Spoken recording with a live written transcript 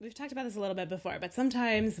we've talked about this a little bit before, but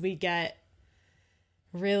sometimes we get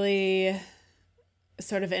really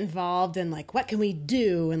sort of involved in like, what can we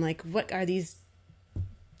do? And like, what are these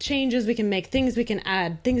changes we can make, things we can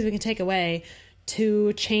add, things we can take away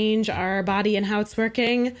to change our body and how it's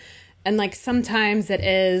working. And like, sometimes it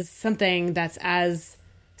is something that's as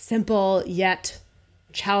simple yet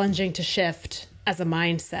challenging to shift as a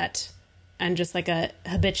mindset and just like a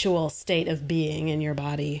habitual state of being in your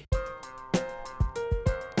body.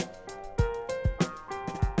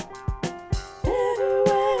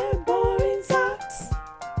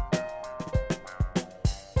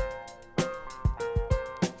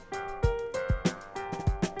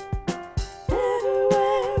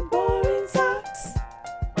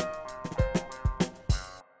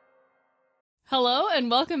 Hello and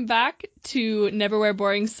welcome back to Never Wear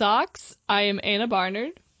Boring Socks. I am Anna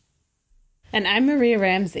Barnard. And I'm Maria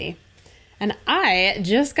Ramsey. And I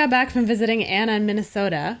just got back from visiting Anna in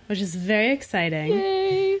Minnesota, which is very exciting.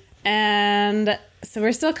 Yay! And so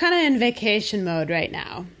we're still kind of in vacation mode right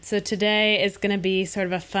now. So today is going to be sort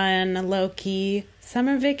of a fun, low-key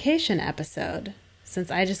summer vacation episode. Since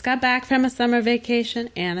I just got back from a summer vacation,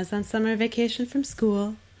 Anna's on summer vacation from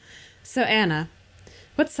school. So Anna,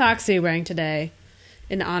 what socks are you wearing today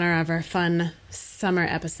in honor of our fun summer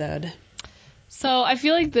episode? So I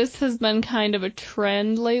feel like this has been kind of a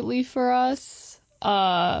trend lately for us,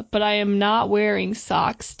 but I am not wearing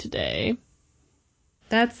socks today.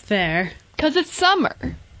 That's fair. Because it's summer.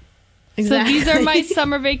 Exactly. So these are my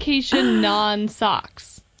summer vacation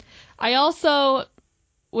non-socks. I also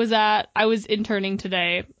I was interning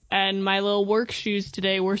today, and my little work shoes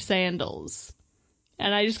today were sandals.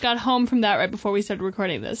 And I just got home from that right before we started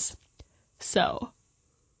recording this. So,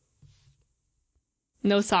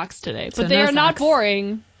 no socks today. So but they no are not socks.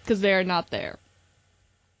 boring, because they are not there.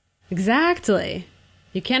 Exactly.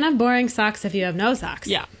 You can't have boring socks if you have no socks.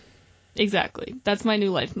 Yeah, exactly. That's my new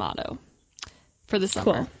life motto for the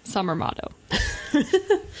summer. Cool. Summer motto.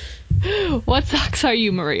 What socks are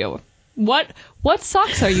you, Maria? What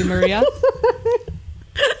socks are you, Maria?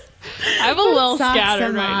 I'm a little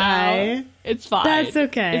scattered right now. It's fine. That's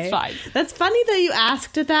okay. It's fine. That's funny that you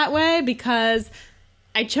asked it that way because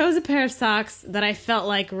I chose a pair of socks that I felt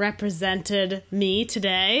like represented me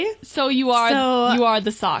today. So you are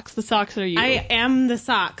the socks. The socks are you. I am the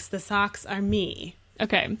socks. The socks are me.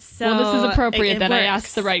 Okay. So well, this is appropriate it that I works.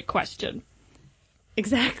 asked the right question.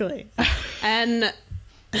 Exactly. And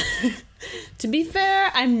to be fair,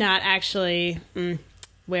 I'm not actually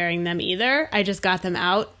wearing them either. I just got them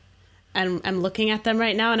out. And I'm looking at them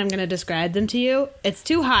right now, and I'm going to describe them to you. It's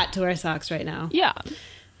too hot to wear socks right now. Yeah.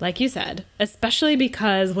 Like you said. Especially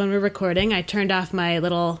because when we're recording, I turned off my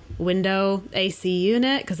little window AC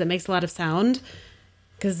unit because it makes a lot of sound.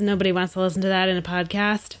 Because nobody wants to listen to that in a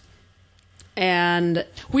podcast. And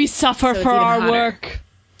we suffer so it's for even our hotter. work.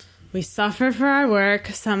 We suffer for our work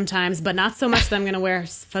sometimes, but not so much that I'm going to wear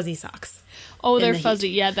fuzzy socks. Oh, in they're the heat. fuzzy.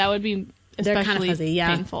 Yeah, that would be especially They're kind of fuzzy,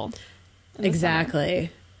 yeah. painful. in the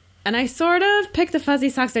Exactly. And I sort of picked the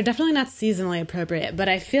fuzzy socks. They're definitely not seasonally appropriate, but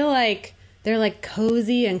I feel like they're like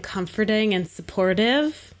cozy and comforting and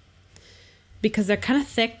supportive because they're kind of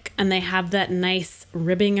thick and they have that nice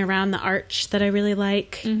ribbing around the arch that I really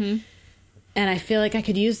like. Mm-hmm. And I feel like I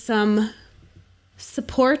could use some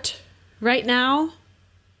support right now,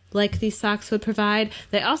 like these socks would provide.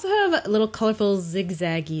 They also have little colorful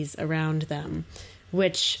zigzaggies around them,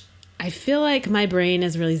 which I feel like my brain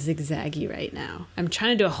is really zigzaggy right now. I'm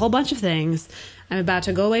trying to do a whole bunch of things. I'm about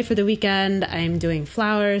to go away for the weekend. I'm doing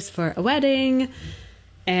flowers for a wedding.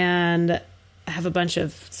 And I have a bunch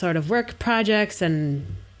of sort of work projects and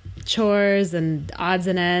chores and odds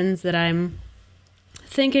and ends that I'm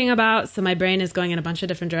thinking about. So my brain is going in a bunch of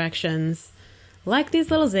different directions, like these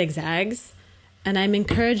little zigzags. And I'm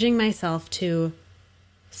encouraging myself to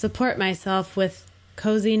support myself with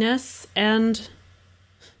coziness and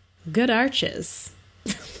good arches.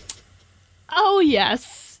 Oh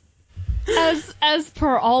yes, as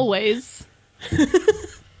per always.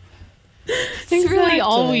 It's really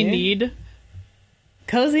all we need.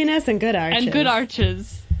 Coziness and good arches. And good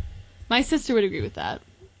arches. My sister would agree with that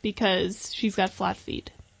because she's got flat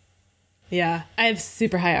feet. Yeah, I have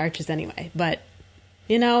super high arches anyway, but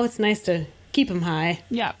you know, it's nice to keep them high.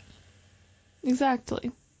 Yeah,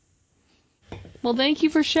 exactly. Well, thank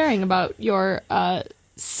you for sharing about your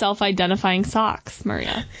self-identifying socks,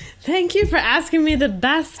 Maria. Thank you for asking me the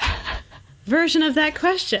best version of that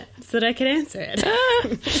question so that I could answer it.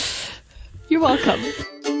 You're welcome.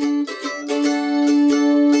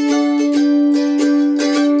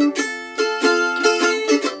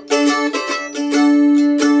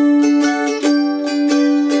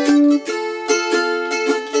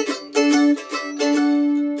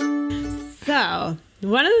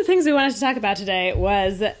 One of the things we wanted to talk about today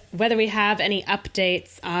was whether we have any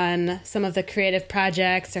updates on some of the creative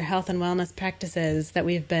projects or health and wellness practices that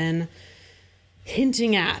we've been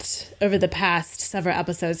hinting at over the past several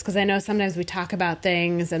episodes. Because I know sometimes we talk about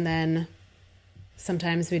things and then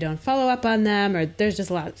sometimes we don't follow up on them, or there's just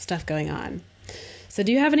a lot of stuff going on. So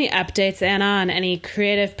do you have any updates, Anna, on any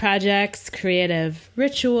creative projects, creative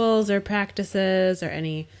rituals or practices, or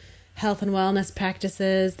any health and wellness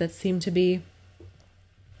practices that seem to be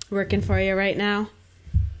working for you right now?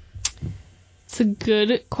 It's a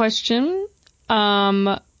good question.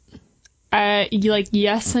 Yes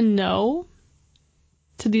and no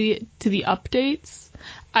to the updates.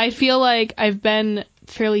 I feel like I've been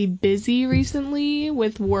fairly busy recently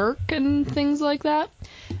with work and things like that.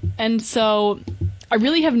 And so I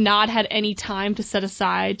really have not had any time to set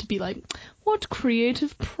aside to be like, what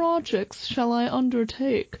creative projects shall I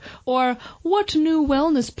undertake? Or what new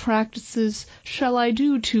wellness practices shall I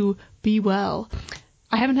do to be well?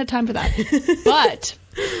 I haven't had time for that.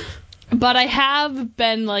 But I have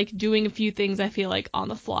been like doing a few things I feel like on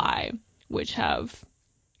the fly, which have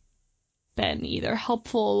been either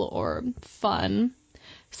helpful or fun.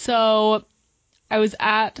 So I was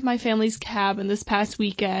at my family's cabin this past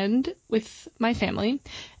weekend with my family,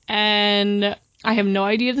 and I have no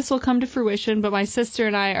idea if this will come to fruition, but my sister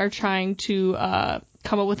and I are trying to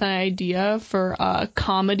come up with an idea for a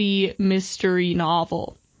comedy mystery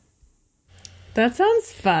novel. That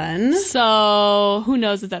sounds fun. So who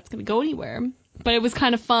knows if that's going to go anywhere. But it was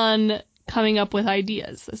kind of fun coming up with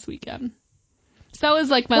ideas this weekend. So that was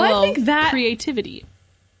like my little creativity.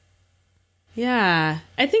 Yeah.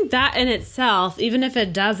 I think that in itself, even if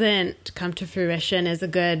it doesn't come to fruition, is a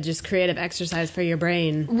good just creative exercise for your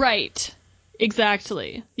brain. Right.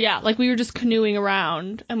 Exactly. Yeah, like we were just canoeing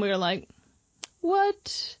around and we were like,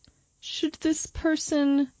 what should this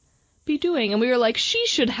person be doing? And we were like, she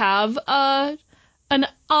should have an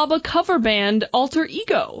ABBA cover band alter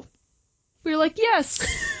ego. We were like, yes.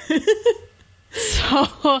 So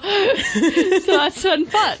that's been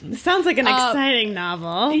fun. Sounds like an exciting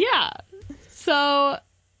novel. Yeah. So,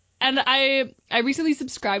 and I recently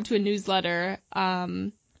subscribed to a newsletter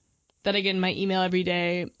that I get in my email every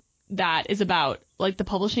day that is about like the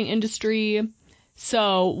publishing industry.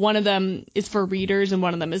 So one of them is for readers and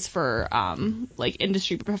one of them is for like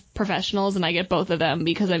industry professionals, and I get both of them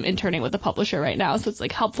because I'm interning with a publisher right now, so it's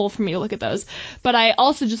like helpful for me to look at those. But I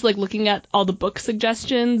also just like looking at all the book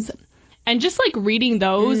suggestions and just like reading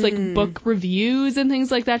those like book reviews and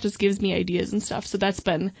things like that just gives me ideas and stuff. So that's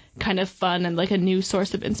been kind of fun and like a new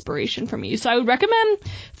source of inspiration for me. So I would recommend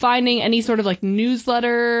finding any sort of like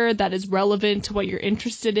newsletter that is relevant to what you're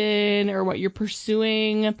interested in or what you're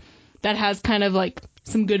pursuing, that has kind of like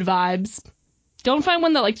some good vibes. Don't find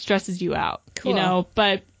one that like stresses you out, you know,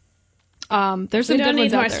 but there's some good ones out there. We don't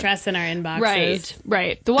need more stress in our inboxes.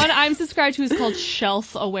 Right. The one I'm subscribed to is called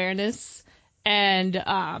Shelf Awareness, and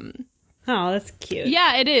oh, that's cute.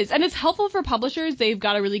 Yeah, it is. And it's helpful for publishers. They've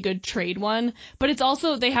got a really good trade one, but it's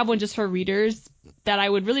also, they have one just for readers that I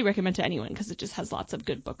would really recommend to anyone because it just has lots of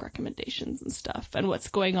good book recommendations and stuff and what's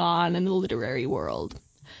going on in the literary world.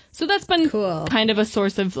 So that's been cool. Kind of a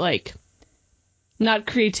source of like, not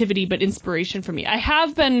creativity, but inspiration for me. I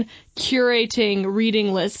have been curating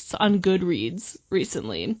reading lists on Goodreads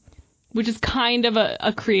recently, which is kind of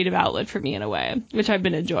a creative outlet for me in a way, which I've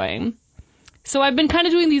been enjoying. So I've been kind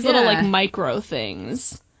of doing these little like micro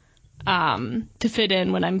things to fit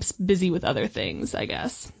in when I'm busy with other things, I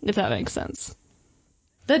guess, if that makes sense.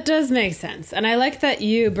 That does make sense. And I like that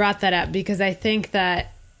you brought that up because I think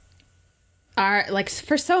that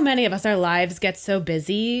for so many of us, our lives get so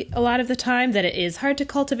busy a lot of the time that it is hard to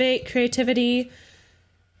cultivate creativity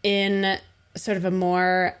in sort of a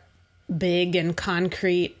more big and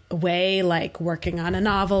concrete way, like working on a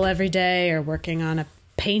novel every day or working on a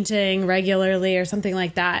painting regularly or something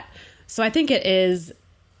like that. So I think it is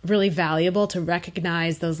really valuable to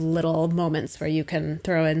recognize those little moments where you can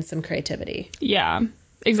throw in some creativity. Yeah,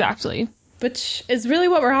 exactly. Which is really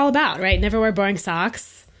what we're all about, right? Never wear boring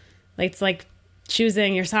socks. Like, it's like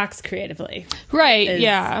choosing your socks creatively. Right,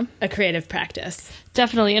 yeah. A creative practice.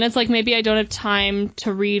 Definitely. And it's like maybe I don't have time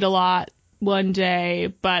to read a lot one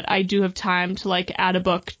day, but I do have time to like add a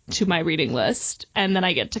book to my reading list, and then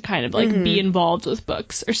I get to kind of like be involved with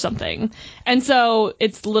books or something. And so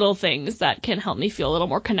it's little things that can help me feel a little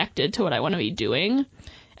more connected to what I want to be doing.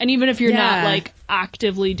 And even if you're not like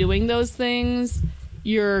actively doing those things,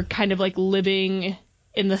 you're kind of like living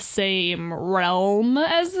in the same realm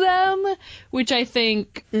as them, which I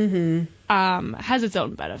think has its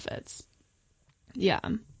own benefits. Yeah.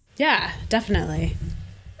 Yeah, definitely.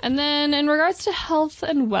 And then in regards to health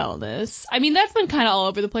and wellness, I mean, that's been kind of all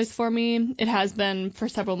over the place for me. It has been for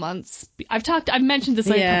several months. I've mentioned this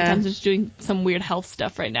like a couple times, just doing some weird health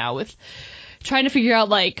stuff right now with trying to figure out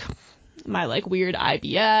like my like weird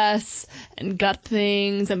IBS and gut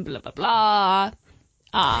things and blah, blah, blah.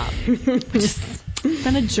 It's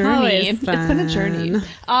been a journey. It's been a journey.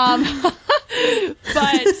 But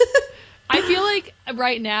I feel like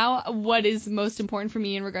right now what is most important for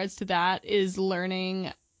me in regards to that is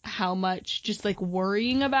learning how much just like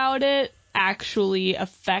worrying about it actually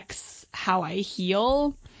affects how I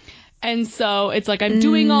heal. And so it's like I'm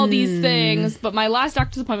doing all these things, but my last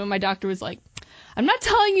doctor's appointment, my doctor was like, I'm not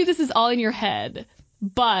telling you this is all in your head,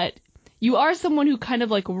 but you are someone who kind of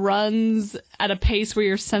like runs at a pace where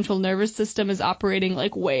your central nervous system is operating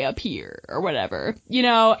like way up here or whatever, you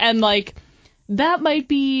know, and like that might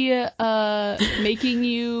be making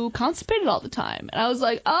you constipated all the time. And I was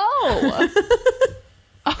like, oh,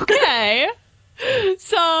 okay.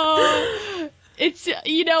 So it's,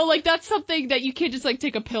 you know, like that's something that you can't just like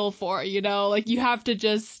take a pill for, you know, like you have to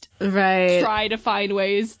just try to find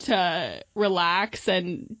ways to relax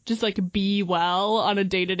and just like be well on a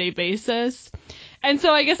day-to-day basis. And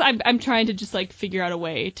so I guess I'm trying to just like figure out a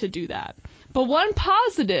way to do that. But one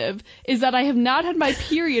positive is that I have not had my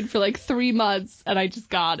period for like 3 months and I just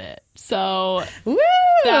got it. So Woo!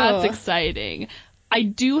 That's exciting. I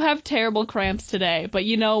do have terrible cramps today, but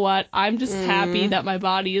you know what? I'm just happy that my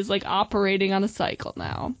body is like operating on a cycle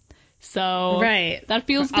now. So that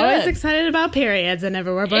feels good. Always excited about periods and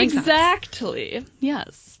never wear boring socks. Exactly.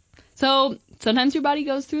 Yes. So sometimes your body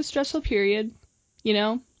goes through a stressful period. You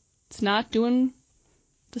know, it's not doing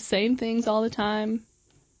the same things all the time.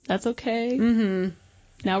 That's okay. Mm-hmm.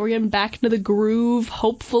 Now we're getting back into the groove.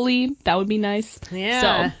 Hopefully, that would be nice. Yeah.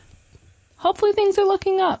 So hopefully things are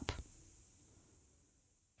looking up.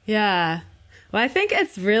 Yeah. Well, I think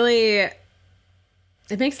it's really,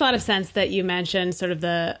 it makes a lot of sense that you mentioned sort of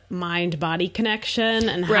the mind-body connection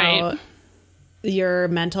and how your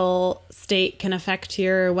mental state can affect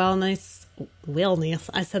your wellness.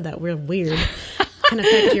 I said that real weird. Can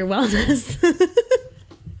affect your wellness.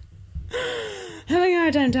 Having a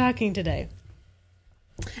hard time talking today.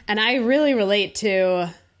 And I really relate to,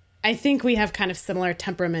 I think we have kind of similar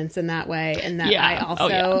temperaments in that way. And that I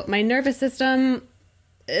also, my nervous system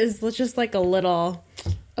is just like a little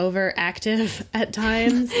overactive at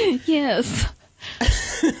times. Yes.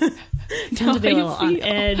 Tend to be a little on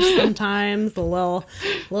edge sometimes, a little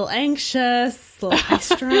anxious, a little high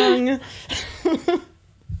strung.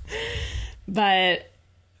 But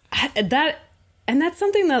that's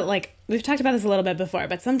something that, like, we've talked about this a little bit before,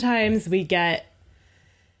 but sometimes we get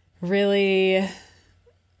really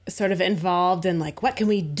sort of involved in, like, what can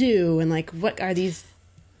we do? And, like, what are these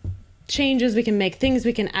changes we can make, things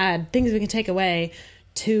we can add, things we can take away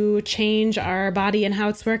to change our body and how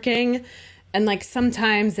it's working. And, like,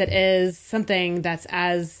 sometimes it is something that's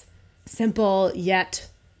as simple yet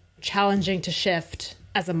challenging to shift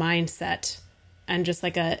as a mindset and just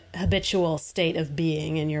like a habitual state of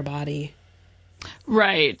being in your body.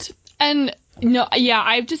 Right. And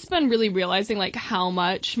I've just been really realizing like how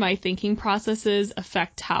much my thinking processes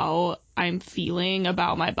affect how I'm feeling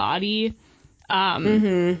about my body.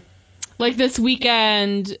 Like this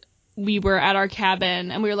weekend we were at our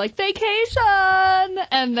cabin and we were like, vacation!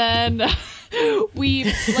 And then we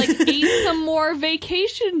like ate some more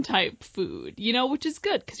vacation type food, you know, which is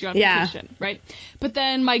good because you're on vacation, right? But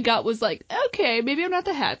then my gut was like, okay, maybe I'm not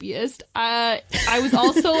the happiest. I was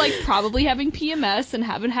also like probably having PMS and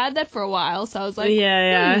haven't had that for a while. So I was like,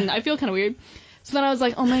 I feel kind of weird. So then I was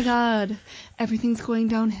like, oh my God, everything's going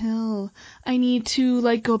downhill. I need to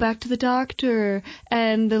like go back to the doctor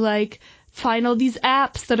and like find all these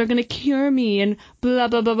apps that are going to cure me and blah,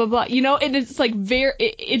 blah, blah, blah, blah. You know, and it's like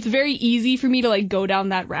it's very easy for me to like go down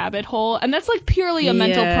that rabbit hole. And that's like purely a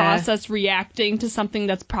mental process reacting to something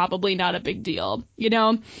that's probably not a big deal, you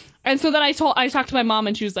know? And so then I talked to my mom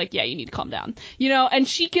and she was like, yeah, you need to calm down, you know? And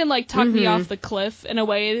she can like talk me off the cliff in a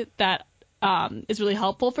way that is really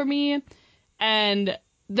helpful for me. And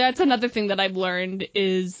that's another thing that I've learned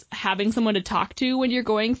is having someone to talk to when you're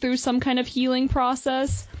going through some kind of healing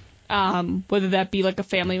process. Whether that be like a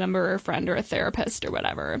family member or a friend or a therapist or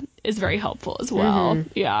whatever, is very helpful as well.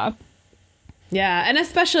 Yeah. Yeah. And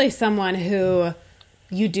especially someone who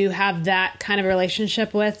you do have that kind of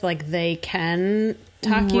relationship with, like they can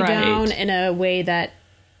talk you down in a way that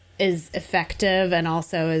is effective and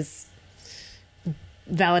also is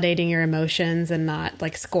validating your emotions and not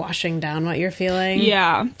like squashing down what you're feeling.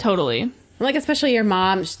 Yeah, totally. Like, especially your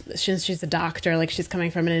mom, since she's a doctor, like, she's coming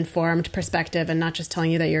from an informed perspective and not just telling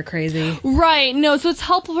you that you're crazy. Right. No, so it's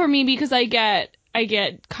helpful for me because I get I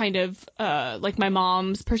get kind of like my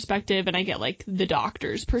mom's perspective, and I get like the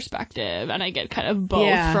doctor's perspective, and I get kind of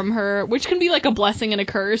both from her, which can be like a blessing and a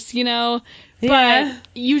curse, you know? Yeah. But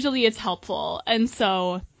usually it's helpful. And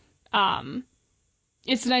so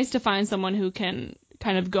it's nice to find someone who can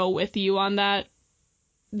kind of go with you on that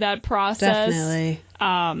process.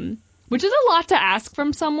 Definitely. Which is a lot to ask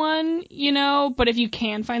from someone, you know, but if you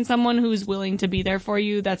can find someone who's willing to be there for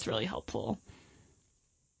you, that's really helpful.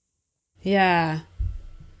 Yeah.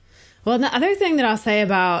 Well, the other thing that I'll say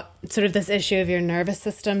about sort of this issue of your nervous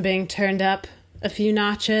system being turned up a few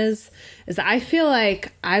notches is I feel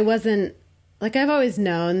like I wasn't, like, I've always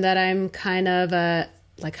known that I'm kind of a,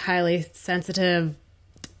 like, highly sensitive,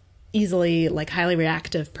 easily, like, highly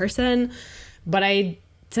reactive person, but I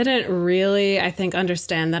didn't really, I think,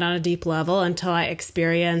 understand that on a deep level until I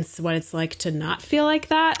experienced what it's like to not feel like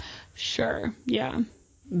that. Sure. Yeah.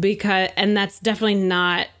 And that's definitely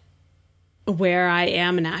not where I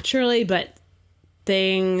am naturally, but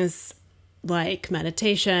things like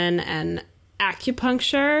meditation and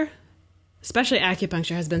acupuncture, especially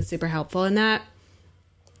acupuncture, has been super helpful in that.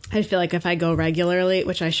 I feel like if I go regularly,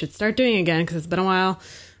 which I should start doing again because it's been a while,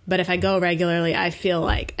 but if I go regularly, I feel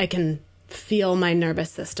like I can feel my nervous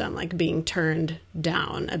system like being turned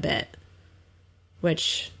down a bit,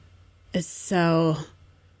 which is so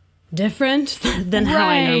different than how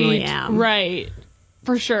I normally am. Right.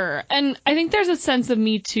 For sure. And I think there's a sense of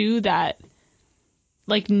me too that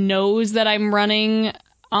like knows that I'm running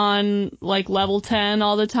on like level 10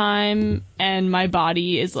 all the time, and my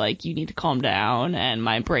body is like, you need to calm down, and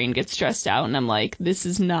my brain gets stressed out, and I'm like, this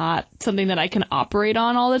is not something that I can operate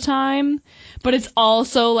on all the time. But it's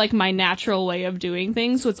also like my natural way of doing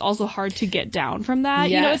things, so it's also hard to get down from that.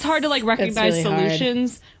 Yes, you know, it's hard to like recognize really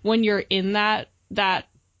solutions when you're in that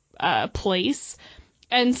place.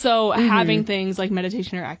 And so having things like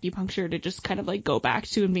meditation or acupuncture to just kind of like go back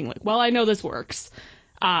to and being like, well, I know this works.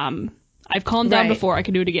 I've calmed down before, I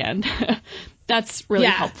can do it again. That's really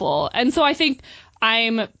helpful. And so I think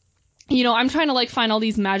I'm trying to like find all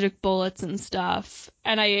these magic bullets and stuff.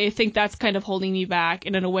 And I think that's kind of holding me back.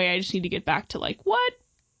 And in a way, I just need to get back to like, what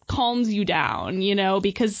calms you down, you know,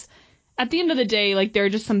 because at the end of the day, like there are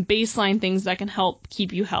just some baseline things that can help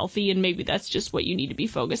keep you healthy. And maybe that's just what you need to be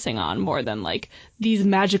focusing on more than like these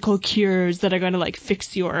magical cures that are going to like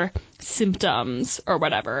fix your symptoms or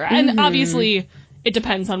whatever. And obviously it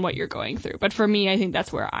depends on what you're going through. But for me, I think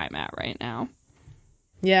that's where I'm at right now.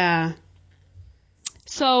 Yeah.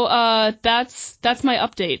 So that's my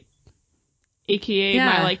update, aka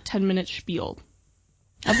my like 10-minute spiel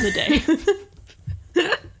of the day.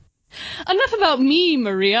 Enough about me,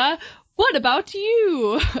 Maria. What about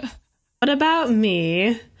you? What about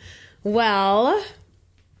me? Well,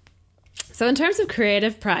 so in terms of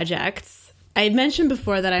creative projects, I had mentioned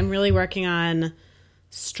before that I'm really working on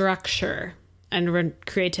structure and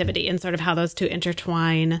creativity and sort of how those two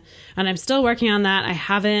intertwine. And I'm still working on that. I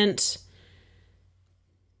haven't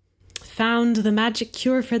found the magic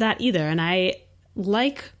cure for that either. And I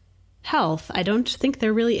like health. I don't think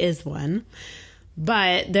there really is one.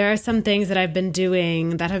 But there are some things that I've been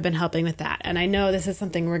doing that have been helping with that. And I know this is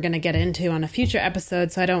something we're going to get into on a future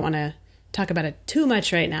episode, so I don't want to talk about it too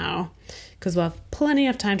much right now because we'll have plenty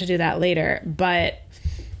of time to do that later. But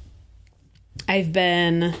I've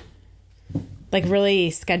been like really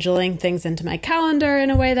scheduling things into my calendar in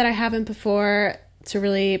a way that I haven't before to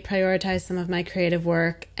really prioritize some of my creative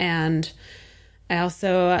work. And I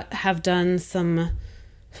also have done some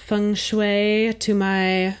feng shui to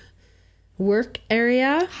my work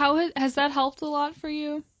area. How has that helped a lot for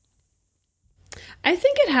you? I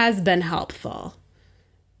think it has been helpful,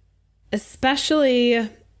 especially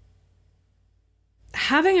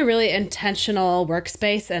having a really intentional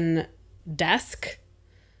workspace and desk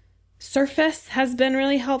surface has been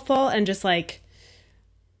really helpful. And just like,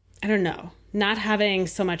 I don't know, not having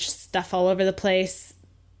so much stuff all over the place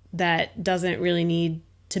that doesn't really need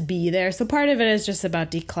to be there. So part of it is just about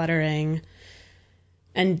decluttering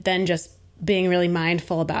and then just being really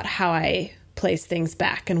mindful about how I place things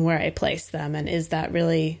back and where I place them. And is that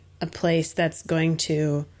really a place that's going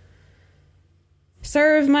to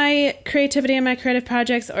serve my creativity and my creative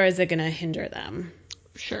projects, or is it going to hinder them?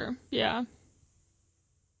 Sure. Yeah.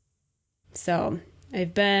 So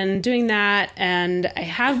I've been doing that, and I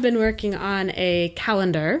have been working on a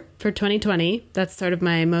calendar for 2020. That's sort of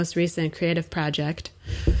my most recent creative project.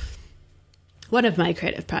 One of my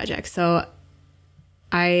creative projects. So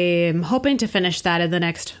I'm hoping to finish that in the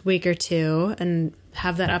next week or two and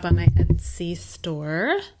have that up on my Etsy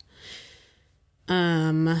store.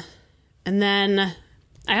 And then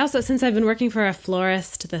I also, since I've been working for a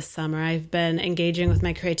florist this summer, I've been engaging with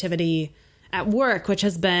my creativity at work, which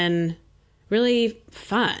has been really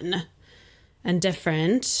fun and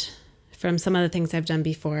different from some of the things I've done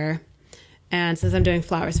before. And since I'm doing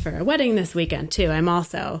flowers for a wedding this weekend too,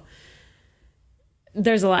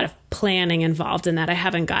 there's a lot of planning involved in that. I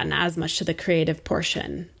haven't gotten as much to the creative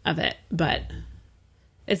portion of it, but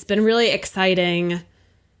it's been really exciting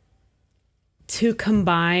to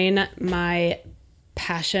combine my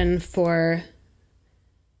passion for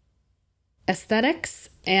aesthetics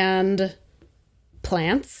and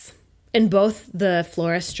plants in both the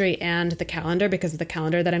floristry and the calendar, because the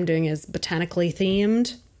calendar that I'm doing is botanically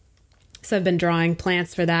themed. So I've been drawing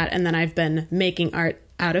plants for that, and then I've been making art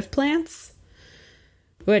out of plants,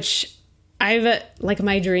 which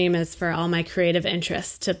my dream is for all my creative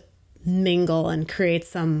interests to mingle and create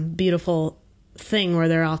some beautiful thing where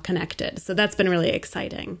they're all connected. So that's been really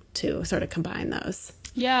exciting to sort of combine those.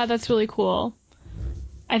 Yeah, that's really cool.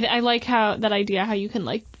 I like that idea how you can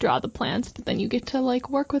like draw the plants, but then you get to like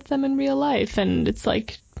work with them in real life, and it's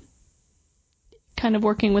like kind of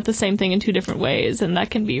working with the same thing in two different ways, and that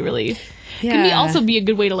can be really also be a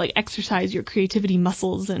good way to like exercise your creativity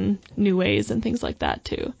muscles in new ways and things like that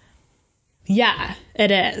too. Yeah,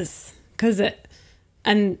 it is.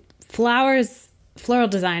 And floral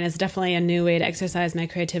design is definitely a new way to exercise my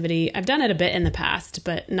creativity. I've done it a bit in the past,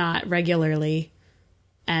 but not regularly.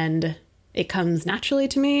 And it comes naturally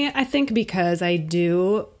to me, I think, because I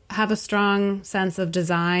do have a strong sense of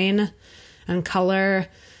design and color,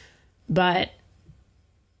 but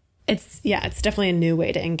it's definitely a new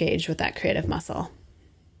way to engage with that creative muscle.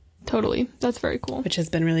 Totally. That's very cool. Which has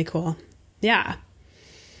been really cool. Yeah.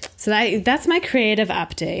 So that's my creative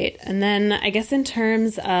update. And then I guess in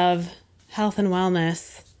terms of health and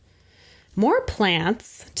wellness, more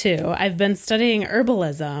plants too. I've been studying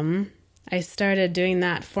herbalism. I started doing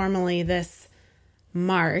that formally this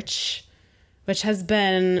March, which has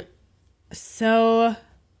been so,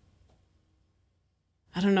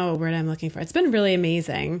 I don't know what word I'm looking for. It's been really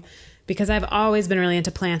amazing because I've always been really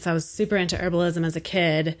into plants. I was super into herbalism as a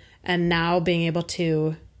kid, and now being able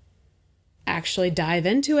to actually dive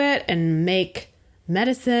into it and make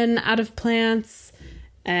medicine out of plants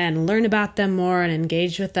and learn about them more and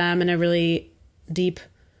engage with them in a really deep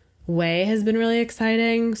way has been really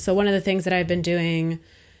exciting. So one of the things that I've been doing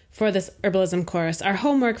for this herbalism course, our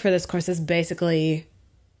homework for this course is basically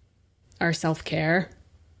our self-care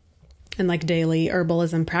and like daily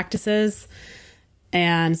herbalism practices.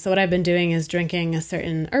 And so what I've been doing is drinking a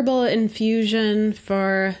certain herbal infusion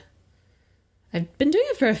I've been doing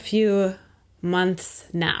it for a few months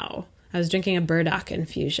now. I was drinking a burdock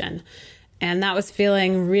infusion, and that was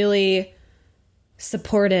feeling really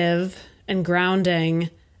supportive and grounding.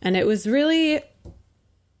 And it was really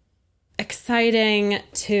exciting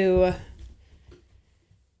to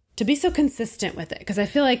be so consistent with it, because I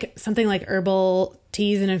feel like something like herbal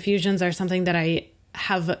teas and infusions are something that I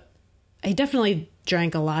definitely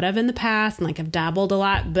drank a lot of in the past and like have dabbled a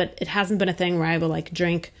lot, but it hasn't been a thing where I will like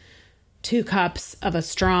drink 2 cups of a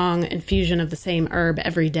strong infusion of the same herb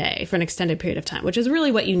every day for an extended period of time, which is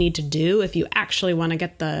really what you need to do if you actually want to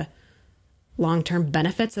get the long-term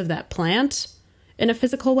benefits of that plant in a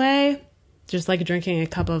physical way. Just like drinking a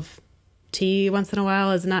cup of tea once in a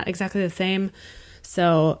while is not exactly the same.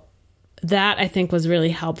 So that I think was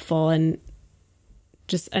really helpful and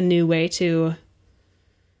just a new way to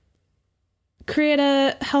create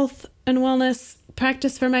a health and wellness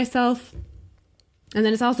practice for myself. And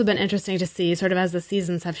then it's also been interesting to see, sort of as the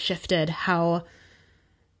seasons have shifted, how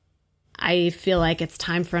I feel like it's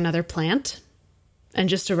time for another plant, and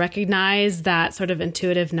just to recognize that sort of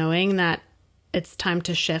intuitive knowing that it's time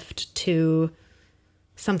to shift to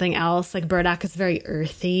something else. Like burdock is very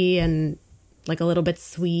earthy and like a little bit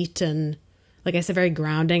sweet and, like I said, very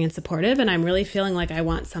grounding and supportive. And I'm really feeling like I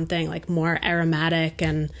want something like more aromatic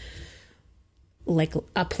and like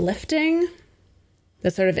uplifting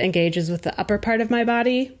that sort of engages with the upper part of my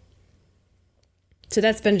body. So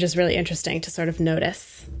that's been just really interesting to sort of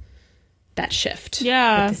notice that shift with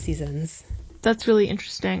the seasons. That's really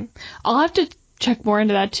interesting. I'll have to check more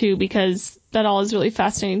into that too, because that all is really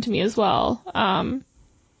fascinating to me as well.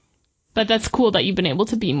 But that's cool that you've been able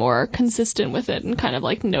to be more consistent with it and kind of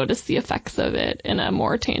like notice the effects of it in a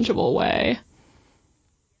more tangible way.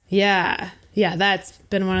 Yeah, that's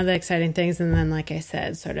been one of the exciting things. And then, like I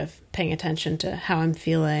said, sort of paying attention to how I'm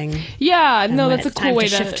feeling. Yeah, no, that's a cool way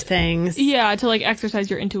to shift things. Yeah, to like exercise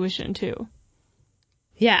your intuition too.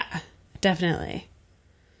 Yeah, definitely.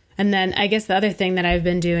 And then I guess the other thing that I've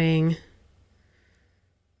been doing,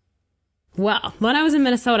 well, when I was in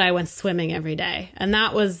Minnesota, I went swimming every day, and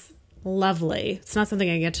that was lovely. It's not something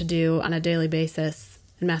I get to do on a daily basis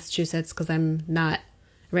in Massachusetts because I'm not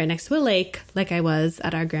right next to a lake like I was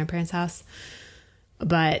at our grandparents' house.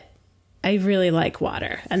 But I really like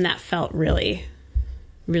water, and that felt really,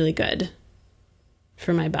 really good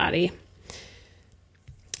for my body.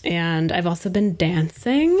 And I've also been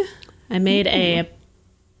dancing. I made a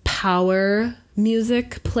power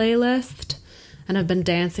music playlist, and I've been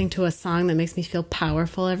dancing to a song that makes me feel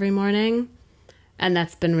powerful every morning. And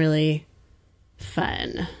that's been really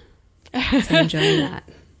fun. So I'm enjoying that.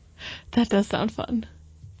 That does sound fun.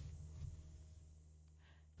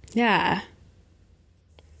 Yeah.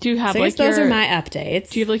 Do you have so I guess those are my updates.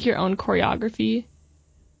 Do you have like your own choreography?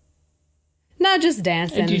 No, just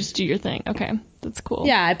dancing. And you just do your thing. Okay, that's cool.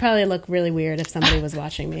 Yeah, I'd probably look really weird if somebody was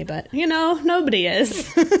watching me, but nobody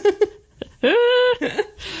is.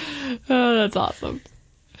 Oh, that's awesome.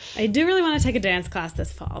 I do really want to take a dance class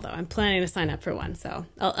this fall, though. I'm planning to sign up for one, so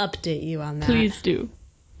I'll update you on that. Please do.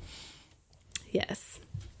 Yes.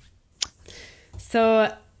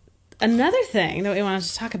 So another thing that we wanted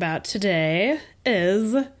to talk about today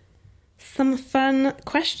is some fun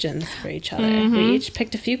questions for each other. Mm-hmm. We each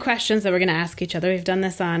picked a few questions that we're going to ask each other. We've done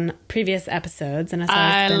this on previous episodes, and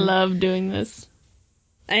I love doing this.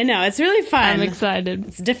 I know, it's really fun. I'm excited.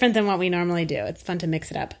 It's different than what we normally do. It's fun to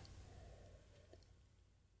mix it up.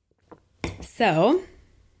 So,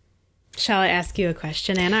 shall I ask you a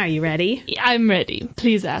question, Anna? Are you ready? I'm ready.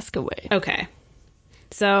 Please ask away. Okay.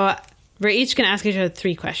 So, we're each going to ask each other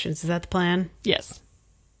 3 questions. Is that the plan? Yes.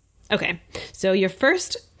 Okay. So, your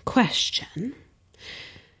first question.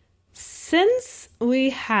 Since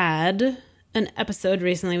we had an episode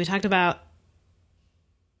recently, we talked about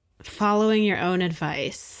following your own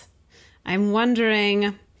advice. I'm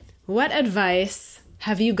wondering, what advice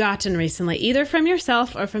have you gotten recently, either from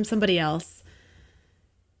yourself or from somebody else,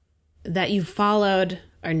 that you followed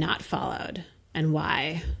or not followed, and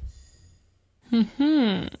why? This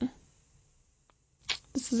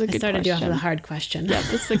is a good question. I started you off with a hard question. Yeah,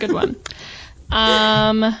 this is a good one.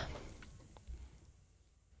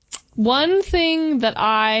 One thing that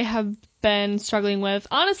I have been struggling with,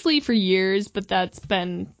 honestly, for years, but that's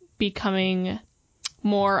been becoming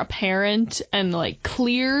more apparent and like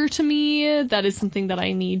clear to me, that is something that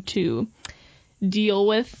I need to deal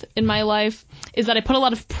with in my life, is that I put a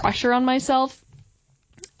lot of pressure on myself,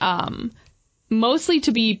 mostly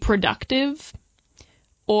to be productive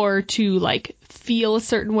or to like feel a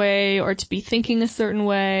certain way or to be thinking a certain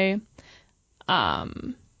way.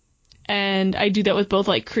 And I do that with both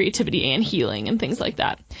like creativity and healing and things like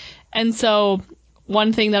that. And so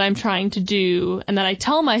one thing that I'm trying to do and that I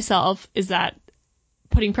tell myself is that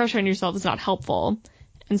putting pressure on yourself is not helpful.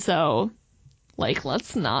 And so, like,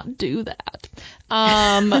 let's not do that.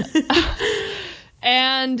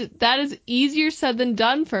 And that is easier said than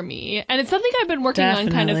done for me. And it's something I've been working on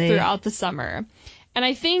kind of throughout the summer. And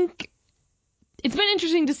I think it's been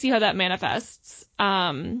interesting to see how that manifests.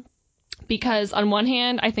 Because on one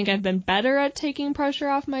hand, I think I've been better at taking pressure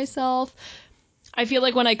off myself. I feel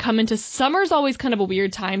like when I come into summer's always kind of a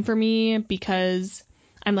weird time for me because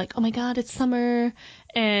I'm like, oh my God, it's summer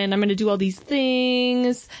and I'm going to do all these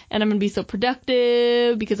things and I'm going to be so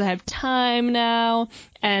productive because I have time now.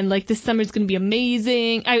 And like this summer's going to be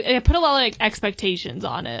amazing. I put a lot of like expectations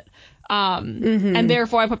on it. And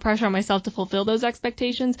therefore I put pressure on myself to fulfill those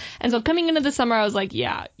expectations. And so coming into the summer, I was like,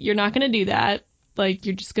 yeah, you're not going to do that. Like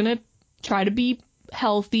you're just going to try to be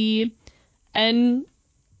healthy and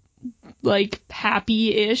like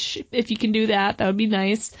happy-ish. If you can do that, that would be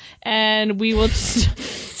nice. And we will just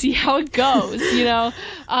see how it goes, you know?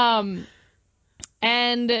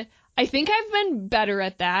 And I think I've been better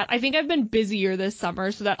at that. I think I've been busier this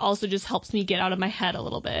summer, so that also just helps me get out of my head a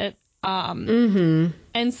little bit. And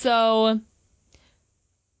so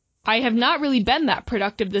I have not really been that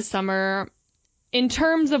productive this summer in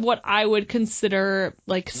terms of what I would consider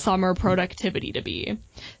like summer productivity to be.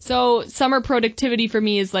 So summer productivity for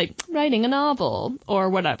me is like writing a novel or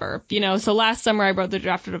whatever, you know. So last summer I wrote the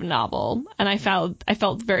draft of a novel and I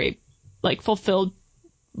felt very like fulfilled,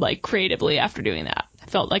 like creatively after doing that. I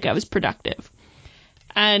felt like I was productive.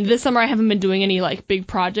 And this summer I haven't been doing any like big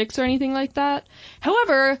projects or anything like that.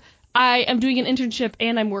 However, I am doing an internship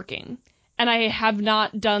and I'm working. And I have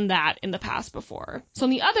not done that in the past before. So on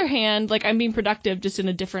the other hand, like I'm being productive just in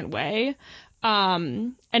a different way,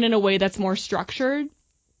 and in a way that's more structured.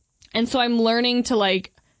 And so I'm learning to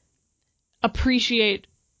like appreciate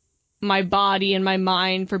my body and my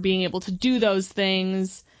mind for being able to do those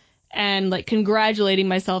things and like congratulating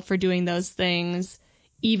myself for doing those things,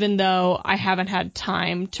 even though I haven't had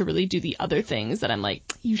time to really do the other things that I'm like,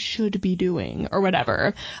 you should be doing or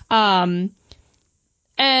whatever.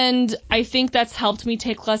 And I think that's helped me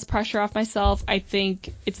take less pressure off myself. I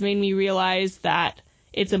think it's made me realize that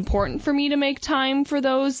it's important for me to make time for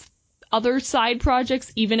those other side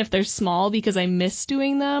projects, even if they're small, because I miss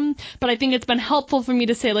doing them. But I think it's been helpful for me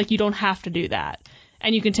to say, like, you don't have to do that.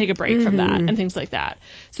 And you can take a break from that and things like that.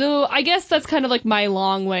 So I guess that's kind of like my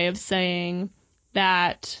long way of saying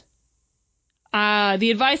that the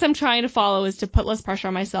advice I'm trying to follow is to put less pressure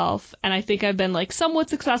on myself. And I think I've been like somewhat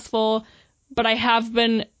successful, but I have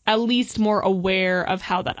been at least more aware of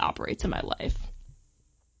how that operates in my life.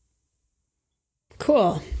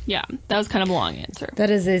 Cool. Yeah, that was kind of a long answer. That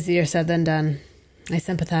is easier said than done. I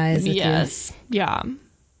sympathize with you. Yes. Yeah.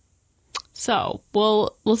 So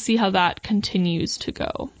we'll see how that continues to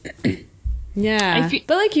go. Yeah.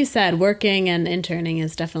 But like you said, working and interning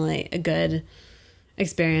is definitely a good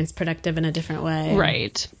experience, productive in a different way.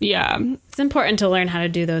 Right. Yeah. It's important to learn how to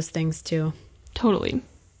do those things too. Totally.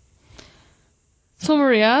 So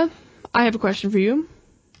Maria, I have a question for you.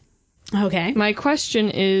 Okay. My question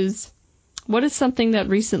is, what is something that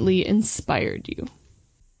recently inspired you?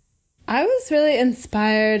 I was really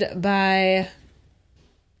inspired by...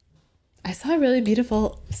 I saw a really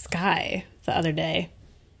beautiful sky the other day.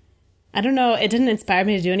 I don't know, it didn't inspire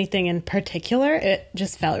me to do anything in particular. It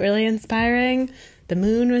just felt really inspiring. The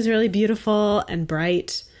moon was really beautiful and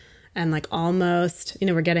bright and like almost,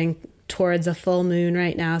 we're getting towards a full moon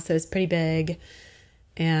right now, so it's pretty big.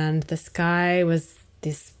 And the sky was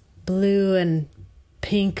this blue and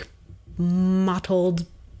pink mottled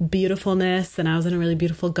beautifulness, and I was in a really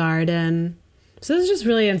beautiful garden. So I was just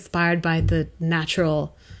really inspired by the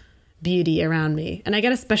natural beauty around me. And I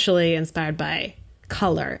get especially inspired by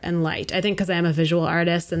color and light. I think because I am a visual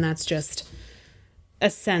artist, and that's just a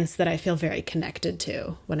sense that I feel very connected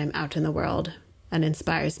to when I'm out in the world, and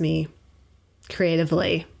inspires me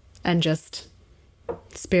creatively and just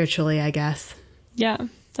spiritually, I guess. Yeah,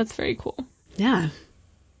 that's very cool. Yeah.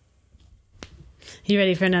 You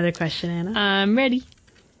ready for another question, Anna? I'm ready.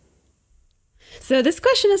 So this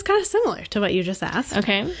question is kind of similar to what you just asked.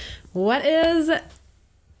 Okay. What is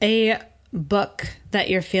a book that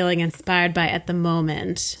you're feeling inspired by at the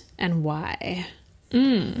moment, and why?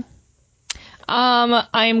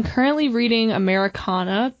 I'm currently reading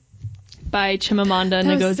Americana by Chimamanda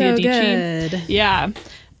Ngozi Adichie. Good. Yeah.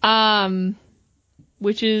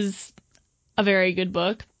 Which is a very good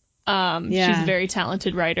book. She's a very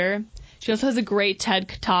talented writer. She also has a great TED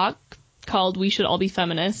Talk called We Should All Be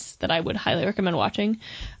Feminists that I would highly recommend watching.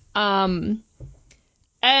 And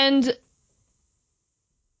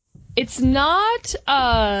it's not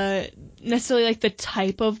necessarily like the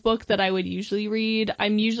type of book that I would usually read.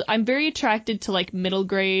 I'm very attracted to like middle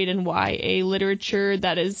grade and YA literature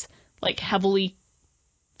that is like heavily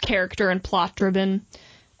character and plot driven.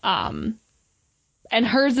 And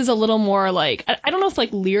hers is a little more like, I don't know if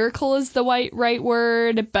like lyrical is the right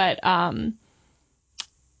word, but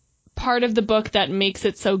part of the book that makes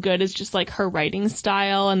it so good is just like her writing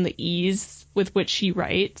style and the ease with which she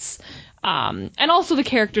writes. And also the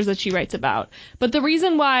characters that she writes about. But the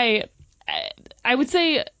reason why I would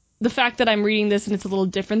say the fact that I'm reading this and it's a little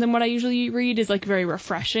different than what I usually read is like very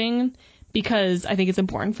refreshing, because I think it's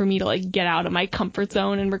important for me to like get out of my comfort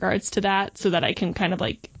zone in regards to that, so that I can kind of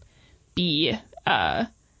like be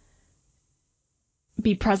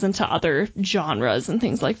present to other genres and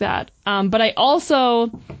things like that. But I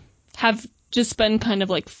also have just been kind of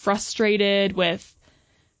like frustrated with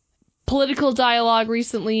political dialogue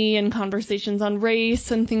recently and conversations on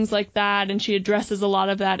race and things like that, and she addresses a lot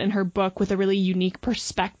of that in her book with a really unique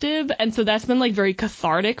perspective, and so that's been like very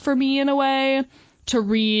cathartic for me in a way to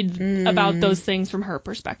read about those things from her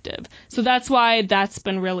perspective. So that's why that's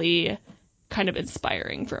been really kind of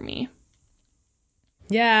inspiring for me.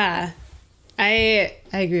 Yeah, I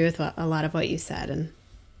agree with a lot of what you said, and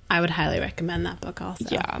I would highly recommend that book also.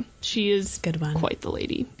 Yeah, she is good one. Quite the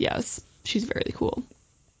lady. Yes, she's very cool.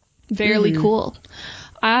 Very cool.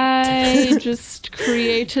 I just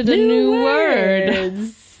created a new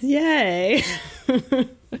word. Yay.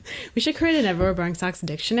 We should create an Everywhere Bronx Sox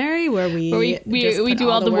dictionary where we do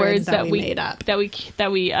all the words that we made up. that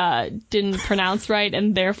we didn't pronounce right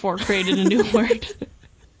and therefore created a new word.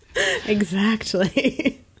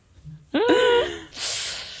 Exactly.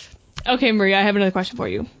 Okay, Maria, I have another question for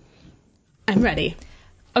you. I'm ready.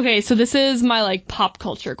 Okay, so this is my like pop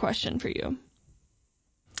culture question for you.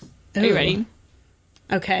 Are you ready?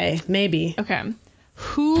 Okay, maybe. Okay.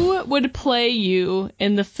 Who would play you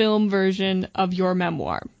in the film version of your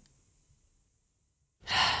memoir?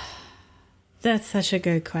 That's such a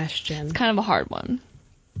good question. It's kind of a hard one.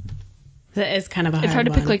 That is kind of a hard one. It's hard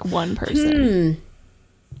to pick like one person.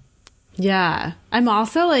 Yeah. I'm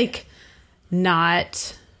also like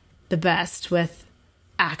not the best with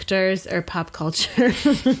actors or pop culture.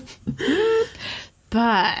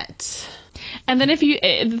 But And then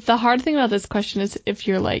the hard thing about this question is if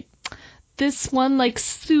you're like, this one like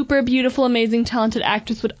super beautiful, amazing, talented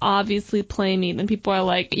actress would obviously play me, then people are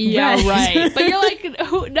like, yeah, right. But you're like,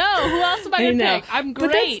 who else am I gonna pick? I'm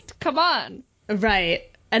great. Come on. Right.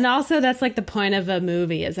 And also that's like the point of a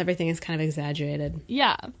movie is everything is kind of exaggerated.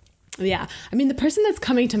 Yeah. Yeah. I mean, the person that's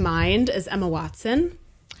coming to mind is Emma Watson.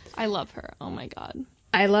 I love her. Oh my God.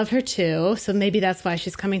 I love her too, so maybe that's why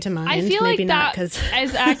she's coming to mind. I feel maybe like not, that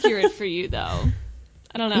is accurate for you, though.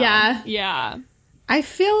 I don't know. Yeah. Yeah. I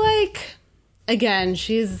feel like, again,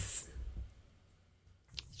 she's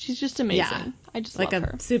just amazing. Yeah, I just like love a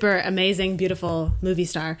her. super amazing, beautiful movie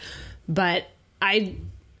star. But I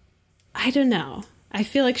don't know. I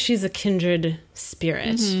feel like she's a kindred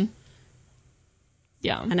spirit. Mm-hmm.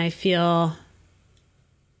 Yeah. And I feel,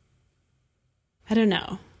 I don't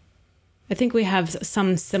know. I think we have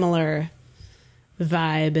some similar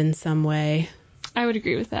vibe in some way. I would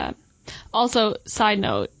agree with that. Also, side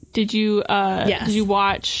note, did you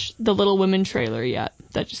watch the Little Women trailer yet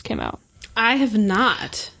that just came out? I have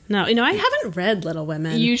not. No, I haven't read Little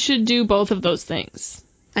Women. You should do both of those things.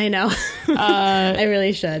 I know. I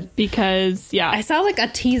really should. Because, yeah. I saw like a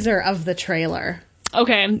teaser of the trailer.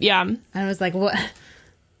 Okay, yeah. And I was like, what?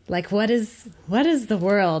 Like, what is the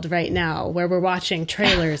world right now where we're watching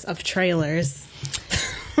trailers of trailers?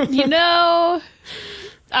 I'm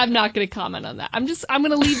not going to comment on that. I'm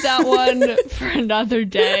going to leave that one for another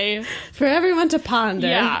day. For everyone to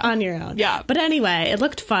ponder on your own. Yeah. But anyway, it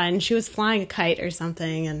looked fun. She was flying a kite or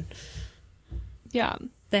something, and yeah,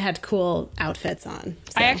 they had cool outfits on.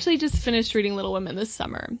 So. I actually just finished reading Little Women this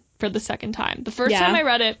summer for the second time. The first time I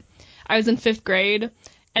read it, I was in 5th grade.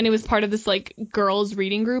 And it was part of this, like, girls'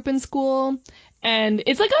 reading group in school. And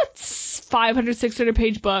it's, like, a 500,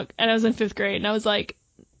 600-page book. And I was in 5th grade. And I was like,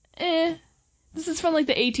 this is from, like,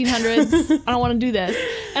 the 1800s. I don't want to do this.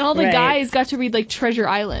 And all the guys got to read, like, Treasure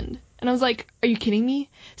Island. And I was like, are you kidding me?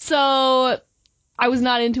 So I was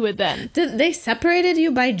not into it then. Did they separated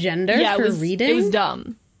you by gender for reading? It was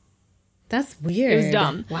dumb. That's weird. It was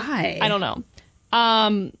dumb. Why? I don't know.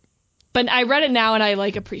 But I read it now and I,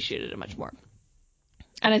 like, appreciated it much more.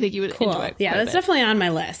 And I think you would enjoy it. Yeah, that's definitely on my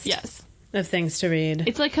list. Yes. Of things to read.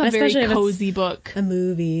 It's like a very cozy book. A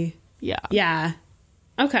movie. Yeah. Yeah.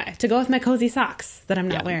 Okay. To go with my cozy socks that I'm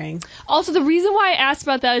not wearing. Also, the reason why I asked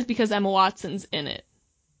about that is because Emma Watson's in it.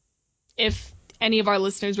 If any of our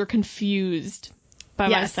listeners were confused by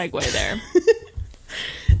my segue there.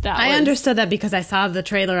 I understood that because I saw the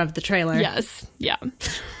trailer of the trailer. Yes. Yeah.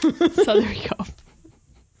 So there you go.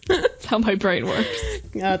 That's how my brain works.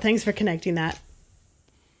 Oh, thanks for connecting that.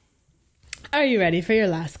 Are you ready for your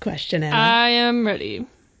last question, Anna? I am ready.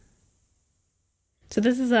 So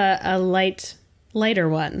this is a lighter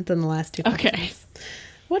one than the last two questions. Okay.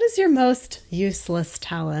 What is your most useless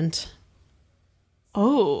talent?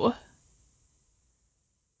 Oh.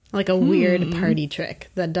 Like a weird party trick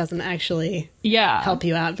that doesn't actually help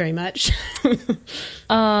you out very much.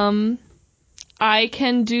 I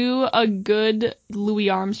can do a good Louis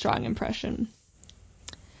Armstrong impression.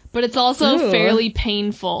 But it's also fairly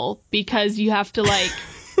painful because you have to, like,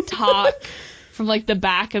 talk from, like, the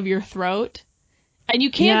back of your throat. And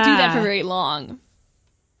you can't do that for very long.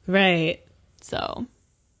 Right. So.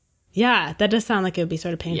 Yeah, that does sound like it would be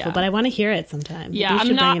sort of painful, but I want to hear it sometime. Yeah,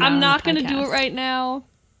 I'm not going to do it right now.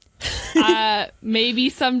 Maybe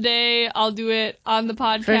someday I'll do it on the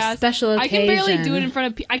podcast. For a special occasion. I can barely do it in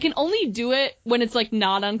front of people. I can only do it when it's, like,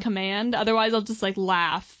 not on command. Otherwise, I'll just, like,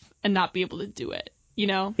 laugh and not be able to do it. You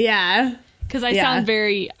know? Yeah. Because I sound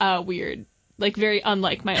very weird. Like, very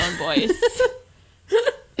unlike my own voice.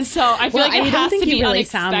 So I feel like it has to be you really unexpected.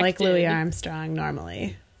 sound like Louis Armstrong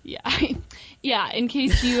normally. Yeah. Yeah, in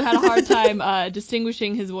case you had a hard time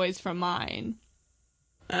distinguishing his voice from mine.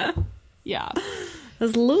 Yeah.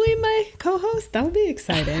 Was Louis my co-host? That would be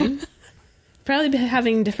exciting. Probably be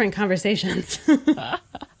having different conversations. So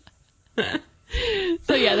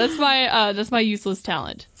yeah, that's my useless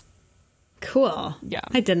talent. Cool. Yeah.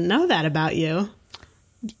 I didn't know that about you.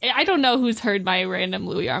 I don't know who's heard my random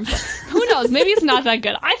Louis Armstrong. Who knows? Maybe it's not that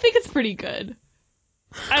good. I think it's pretty good.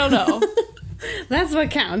 I don't know. That's what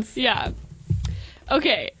counts. Yeah.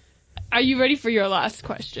 Okay. Are you ready for your last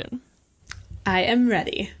question? I am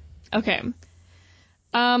ready. Okay.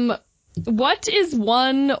 What is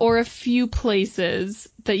one or a few places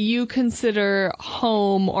that you consider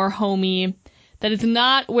home or homey that is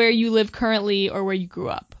not where you live currently or where you grew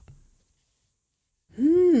up?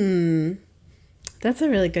 That's a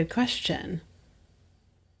really good question.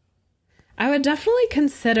 I would definitely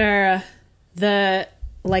consider the,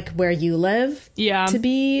 like, where you live to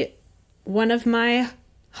be one of my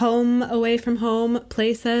home away from home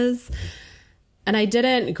places. And I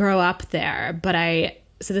didn't grow up there, but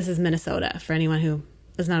so this is Minnesota for anyone who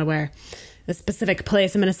is not aware, a specific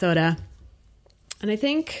place in Minnesota. And I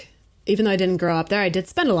think even though I didn't grow up there, I did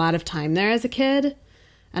spend a lot of time there as a kid.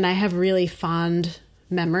 And I have really fond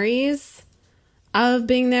memories of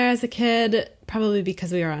being there as a kid, probably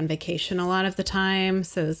because we were on vacation a lot of the time.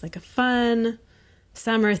 So it was like a fun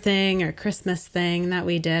summer thing or Christmas thing that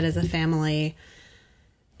we did as a family.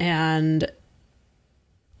 And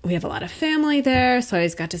we have a lot of family there. So I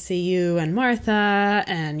always got to see you and Martha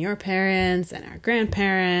and your parents and our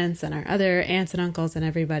grandparents and our other aunts and uncles and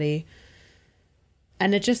everybody.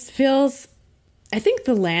 And it just feels, I think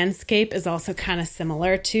the landscape is also kind of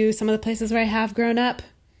similar to some of the places where I have grown up.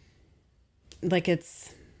 Like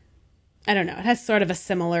it's, I don't know, it has sort of a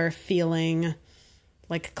similar feeling,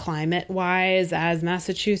 like climate-wise, as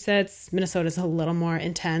Massachusetts. Minnesota's a little more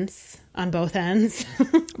intense on both ends.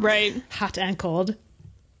 Right. Hot and cold.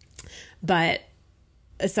 But,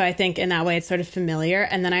 so I think in that way it's sort of familiar.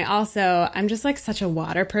 And then I'm just like such a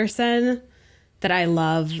water person that I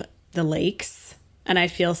love the lakes. And I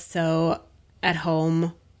feel so at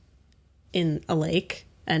home in a lake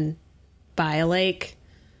and by a lake.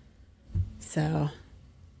 So,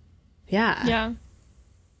 yeah. Yeah.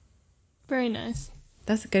 Very nice.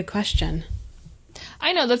 That's a good question.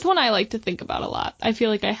 I know, that's one I like to think about a lot. I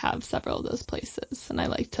feel like I have several of those places, and I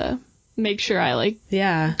like to make sure I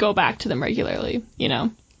go back to them regularly, you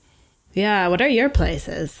know? Yeah, what are your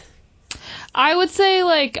places? I would say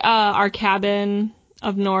our cabin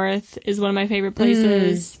up north is one of my favorite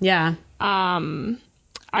places. Yeah. I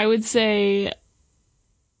would say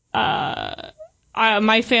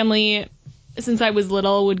my family, since I was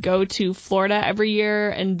little, would go to Florida every year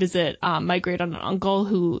and visit my great aunt and uncle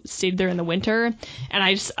who stayed there in the winter. And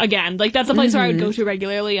I just, again, that's a place where I would go to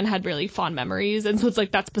regularly and had really fond memories. And so it's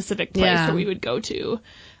that specific place where we would go to.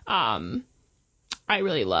 I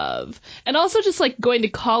really love. And also just going to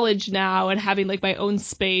college now and having my own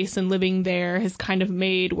space and living there has kind of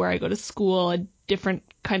made where I go to school a different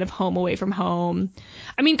kind of home away from home.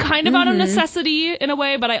 I mean, kind of out of necessity in a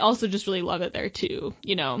way, but I also just really love it there too,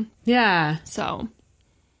 you know? Yeah. So,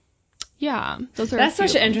 yeah, that's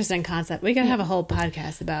such an interesting concept. We could have a whole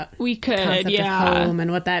podcast about concept of home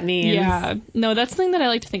and what that means. Yeah. No, that's something that I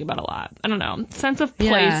like to think about a lot. I don't know. Sense of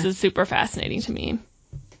place is super fascinating to me.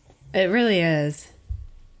 It really is.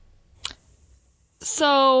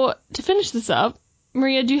 So, to finish this up,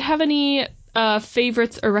 Maria, do you have any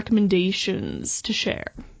favorites or recommendations to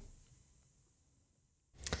share?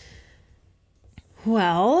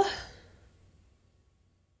 Well,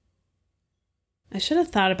 I should have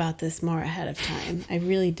thought about this more ahead of time. I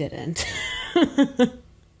really didn't.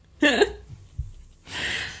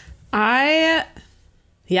 I'm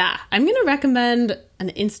going to recommend an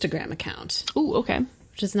Instagram account. Ooh, okay.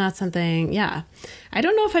 Which is not something, I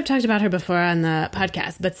don't know if I've talked about her before on the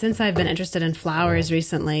podcast, but since I've been interested in flowers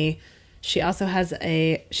recently, she also has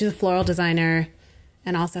she's a floral designer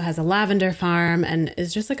and also has a lavender farm and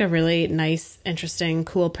is just a really nice, interesting,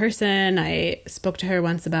 cool person. I spoke to her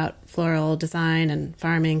once about floral design and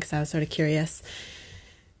farming because I was sort of curious.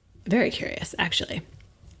 Very curious, actually.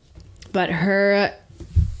 But her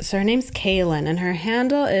name's Kaylin and her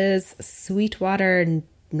handle is Sweetwater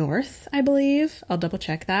North, I believe. I'll double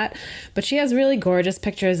check that. But she has really gorgeous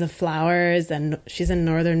pictures of flowers and she's in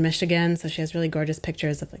northern Michigan, so she has really gorgeous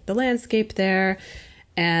pictures of the landscape there.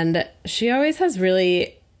 And she always has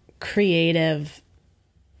really creative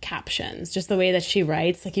captions, just the way that she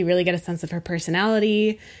writes. You really get a sense of her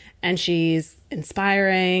personality and she's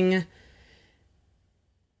inspiring.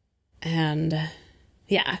 And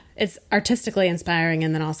it's artistically inspiring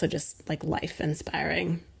and then also just life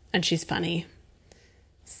inspiring. And she's funny.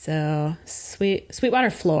 So Sweetwater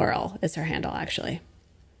Floral is her handle, actually.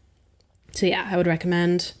 So I would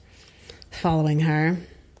recommend following her.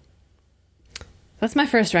 That's my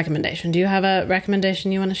first recommendation. Do you have a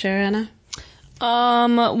recommendation you want to share, Anna?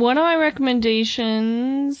 One of my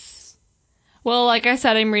recommendations, well, like I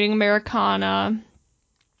said, I'm reading Americana.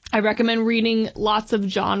 I recommend reading lots of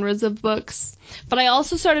genres of books, but I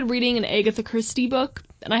also started reading an Agatha Christie book,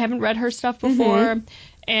 and I haven't read her stuff before,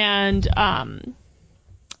 and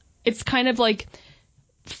it's kind of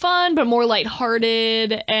fun, but more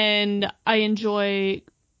lighthearted, and I enjoy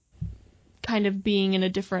kind of being in a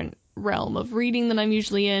different realm of reading than I'm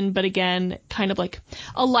usually in, but again, kind of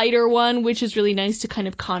a lighter one, which is really nice to kind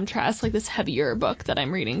of contrast this heavier book that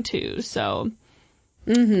I'm reading too. So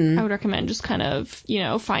I would recommend just kind of,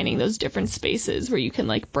 finding those different spaces where you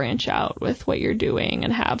can branch out with what you're doing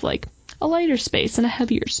and have a lighter space and a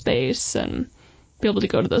heavier space and be able to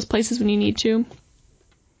go to those places when you need to.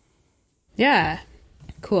 Yeah.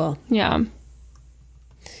 Cool. Yeah.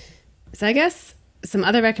 So I guess some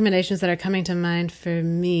other recommendations that are coming to mind for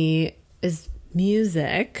me is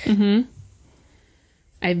music. Mm-hmm.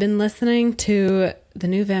 I've been listening to the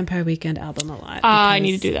new Vampire Weekend album a lot. I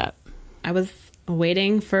need to do that. I was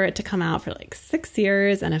waiting for it to come out for like 6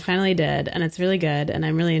 years, and it finally did, and it's really good, and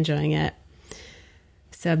I'm really enjoying it.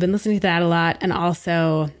 So I've been listening to that a lot, and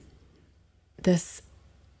also this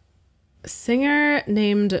singer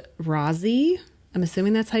named Rozzy. I'm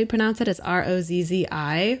assuming that's how you pronounce it. It's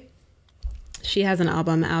Rozzi. She has an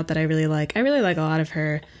album out that I really like. I really like a lot of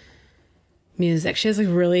her music. She has like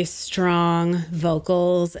really strong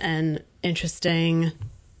vocals and interesting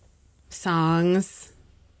songs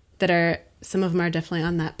that are, some of them are definitely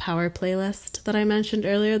on that power playlist that I mentioned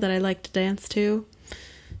earlier that I like to dance to.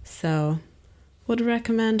 So would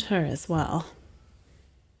recommend her as well.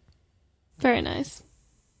 Very nice.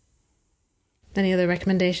 Any other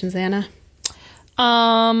recommendations, Anna?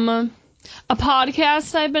 A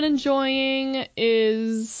podcast I've been enjoying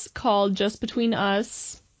is called Just Between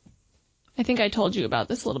Us. I think I told you about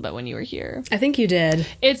this a little bit when you were here. I think you did.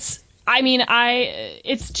 It's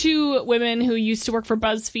two women who used to work for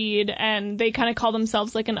BuzzFeed, and they kind of call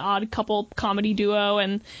themselves like an odd couple comedy duo,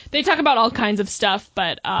 and they talk about all kinds of stuff,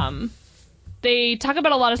 but they talk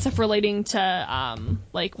about a lot of stuff relating to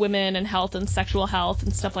like women and health and sexual health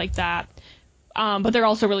and stuff like that. But they're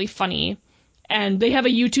also really funny. And they have a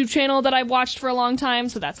YouTube channel that I've watched for a long time,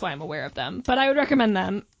 so that's why I'm aware of them. But I would recommend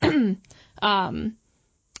them.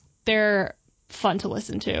 They're fun to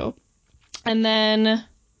listen to. And then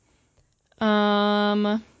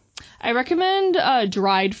I recommend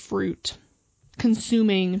dried fruit.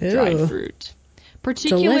 Consuming dried fruit.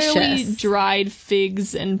 Particularly delicious. Dried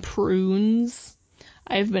figs and prunes.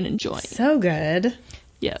 I've been enjoying. So good.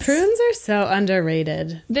 Yes. Prunes are so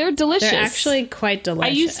underrated. They're delicious. They're actually quite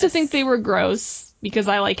delicious. I used to think they were gross because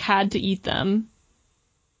I like had to eat them.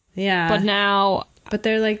 Yeah. But now... But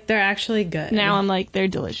they're actually good. Now I'm like, they're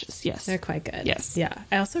delicious. Yes. They're quite good. Yes. Yeah.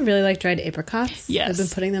 I also really like dried apricots. Yes. I've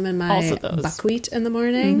been putting them in my buckwheat in the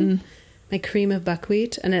morning. Mm-hmm. My cream of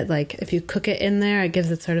buckwheat. And it like, if you cook it in there, it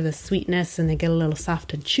gives it sort of a sweetness and they get a little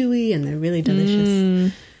soft and chewy and they're really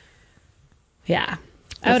delicious. Yeah.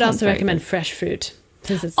 I would also recommend fresh fruit.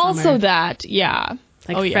 Since it's also summer. that, yeah.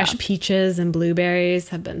 Like fresh peaches and blueberries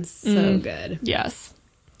have been so good. Yes.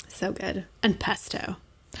 So good. And pesto.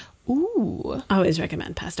 Ooh. I always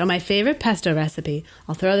recommend pesto. My favorite pesto recipe,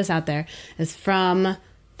 I'll throw this out there, is from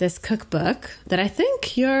this cookbook that I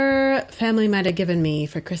think your family might have given me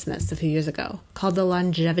for Christmas a few years ago, called The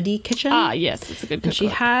Longevity Kitchen. Ah, yes, it's a good cookbook. And she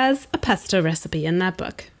has a pesto recipe in that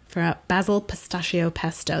book for a basil pistachio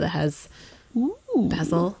pesto that has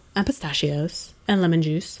basil and pistachios and lemon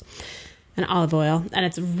juice and olive oil, and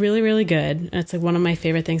it's really, really good. And it's like one of my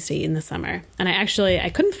favorite things to eat in the summer. And I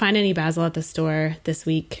couldn't find any basil at the store this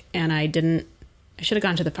week, and I should have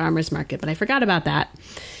gone to the farmer's market, but I forgot about that.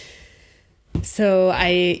 So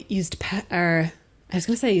I used pesto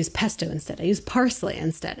instead. I used parsley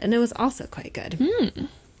instead, and it was also quite good.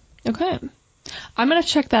 Okay. I'm going to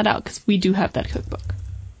check that out because we do have that cookbook.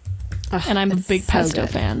 Oh, and I'm a big pesto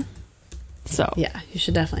fan. So yeah, you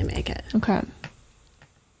should definitely make it. Okay.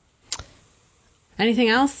 Anything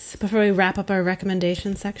else before we wrap up our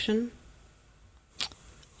recommendation section?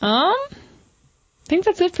 I think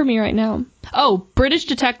that's it for me right now. Oh, British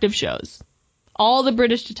detective shows. All the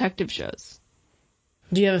British detective shows.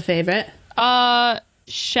 Do you have a favorite?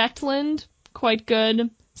 Shetland, quite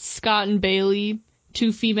good. Scott and Bailey,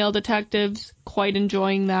 two female detectives, quite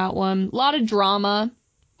enjoying that one. A lot of drama,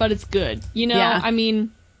 but it's good. You know, yeah. I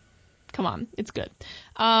mean, come on, it's good.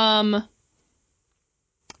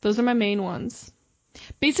 Those are my main ones.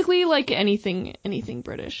 Basically, like anything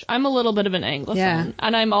British. I'm a little bit of an Anglophone,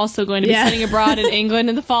 and I'm also going to be studying abroad in England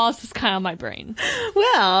in the fall, so it's kind of my brain.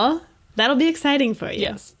 Well, that'll be exciting for you.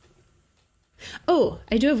 Yes. Oh,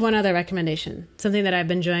 I do have one other recommendation, something that I've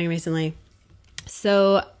been enjoying recently.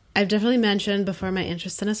 So I've definitely mentioned before my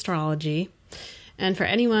interest in astrology, and for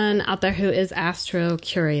anyone out there who is astro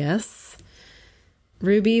curious,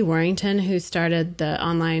 Ruby Warrington, who started the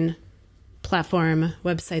online platform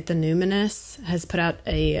website The Numinous, has put out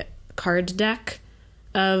a card deck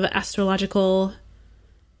of astrological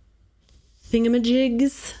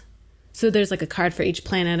thingamajigs. So there's like a card for each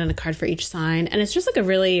planet and a card for each sign, and it's just like a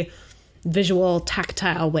really visual,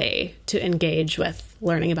 tactile way to engage with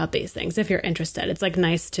learning about these things if you're interested. It's like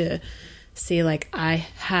nice to see, like, I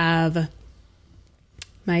have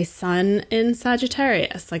my sun in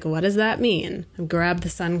Sagittarius. Like, what does that mean? Grab the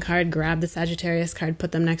sun card, grab the Sagittarius card,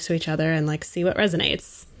 put them next to each other, and like see what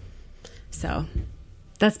resonates. So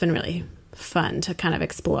that's been really fun to kind of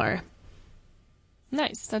explore.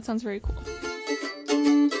 Nice. That sounds very cool.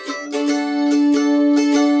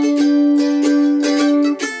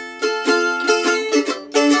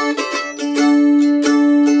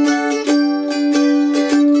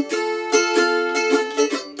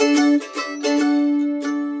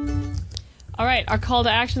 All right, our call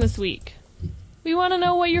to action this week. We want to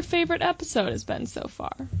know what your favorite episode has been so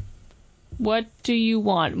far. What do you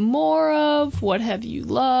want more of? What have you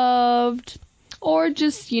loved? Or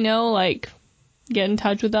just, like, get in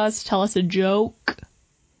touch with us, tell us a joke,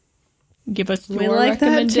 give us your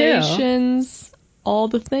recommendations, all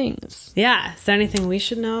the things. Yeah. Is there anything we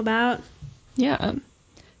should know about? Yeah.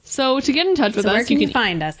 So to get in touch with us, where can you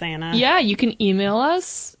find us, Anna? Yeah, you can email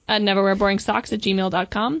us at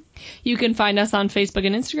neverwearboringsocks@gmail.com. You can find us on Facebook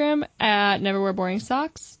and Instagram at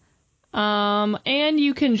neverwearboringsocks. And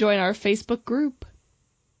you can join our Facebook group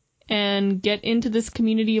and get into this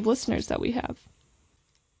community of listeners that we have.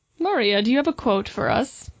 Maria, do you have a quote for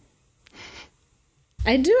us?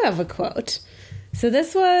 I do have a quote. So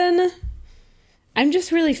this one, I'm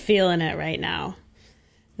just really feeling it right now.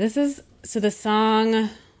 The song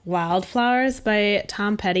Wildflowers by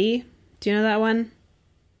Tom Petty. Do you know that one?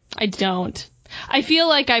 I don't. I feel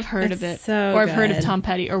like I've heard of it. Or I've heard of Tom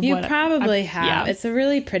Petty or what. You probably have. Yeah. It's a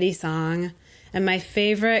really pretty song. And my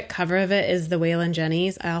favorite cover of it is the Waylon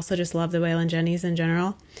Jennings. I also just love the Waylon Jennings in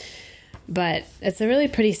general. But it's a really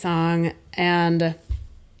pretty song. And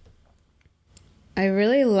I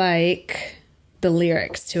really like the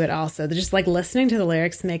lyrics to it also. Just like listening to the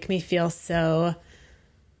lyrics make me feel so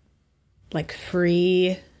like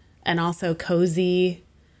free and also cozy.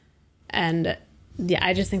 And yeah,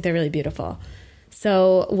 I just think they're really beautiful.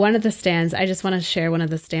 So I just want to share one of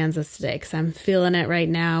the stanzas today because I'm feeling it right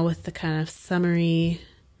now with the kind of summery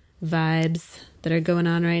vibes that are going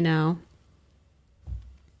on right now.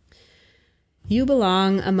 You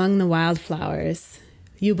belong among the wildflowers.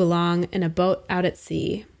 You belong in a boat out at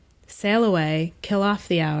sea. Sail away, kill off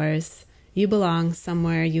the hours. You belong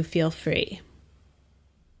somewhere you feel free.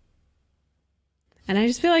 And I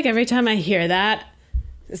just feel like every time I hear that,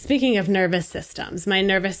 speaking of nervous systems, my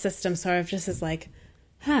nervous system sort of just is like,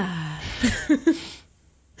 ah.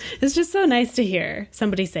 It's just so nice to hear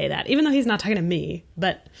somebody say that, even though he's not talking to me,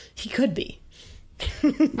 but he could be.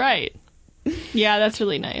 Right. Yeah, that's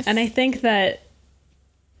really nice. And I think that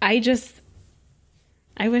I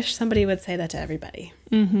wish somebody would say that to everybody.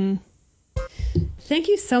 Mm-hmm. Thank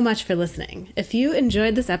you so much for listening. If you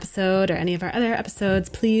enjoyed this episode or any of our other episodes,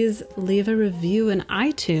 please leave a review in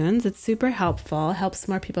iTunes. It's super helpful. Helps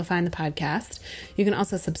more people find the podcast. You can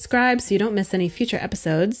also subscribe so you don't miss any future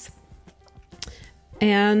episodes.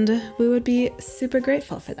 And we would be super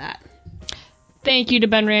grateful for that. Thank you to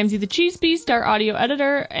Ben Ramsey, the Cheese Beast, our audio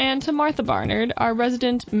editor, and to Martha Barnard, our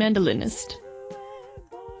resident mandolinist.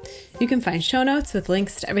 You can find show notes with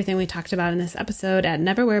links to everything we talked about in this episode at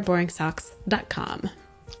neverwearboringsocks.com.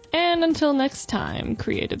 And until next time,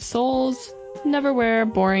 creative souls, never wear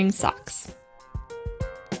boring socks.